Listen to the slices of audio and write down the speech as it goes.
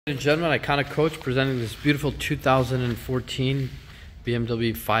Ladies and gentlemen, Iconic Coach presenting this beautiful 2014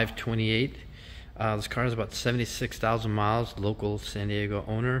 BMW 528. This car is about 76,000 miles, local San Diego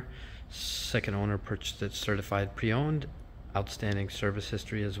owner. Second owner purchased it certified pre-owned. Outstanding service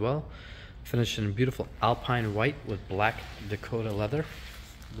history as well. Finished in beautiful alpine white with black Dakota leather.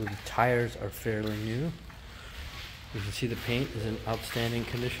 The tires are fairly new. You can see the paint is in outstanding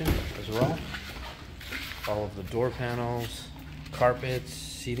condition as well. All of the door panels, carpets,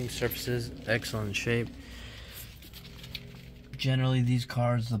 seating surfaces, excellent shape. Generally these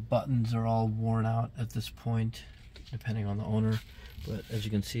cars, the buttons are all worn out at this point, depending on the owner. But as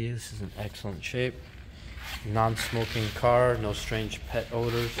you can see, this is in excellent shape. Non-smoking car, no strange pet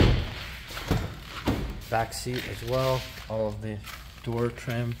odors. Back seat as well, all of the door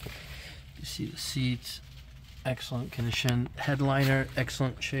trim. You see the seats, excellent condition. Headliner,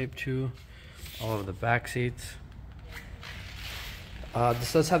 excellent shape too. All of the back seats.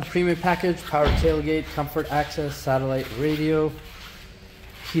 This does have the premium package, power tailgate, comfort access, satellite radio,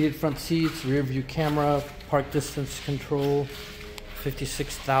 heated front seats, rear view camera, park distance control,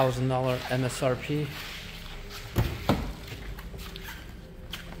 $56,000 MSRP.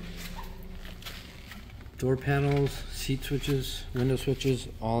 Door panels, seat switches, window switches,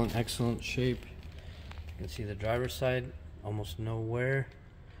 all in excellent shape. You can see the driver's side, almost no wear.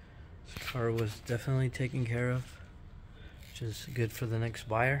 This car was definitely taken care of, which is good for the next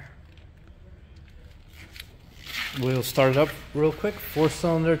buyer. We'll start it up real quick.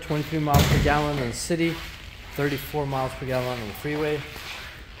 4-cylinder, 23 miles per gallon in the city, 34 miles per gallon on the freeway.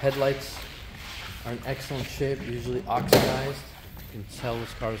 Headlights are in excellent shape, usually oxidized. You can tell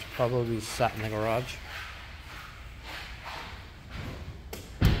this car is probably sat in the garage.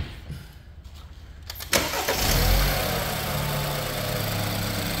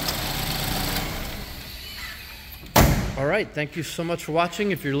 Alright, thank you so much for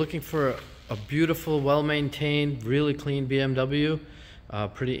watching. If you're looking for a beautiful, well-maintained, really clean BMW,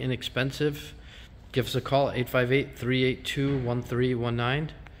 pretty inexpensive, give us a call at 858-382-1319.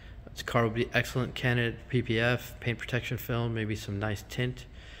 This car will be excellent candidate, PPF, paint protection film, maybe some nice tint.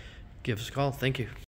 Give us a call. Thank you.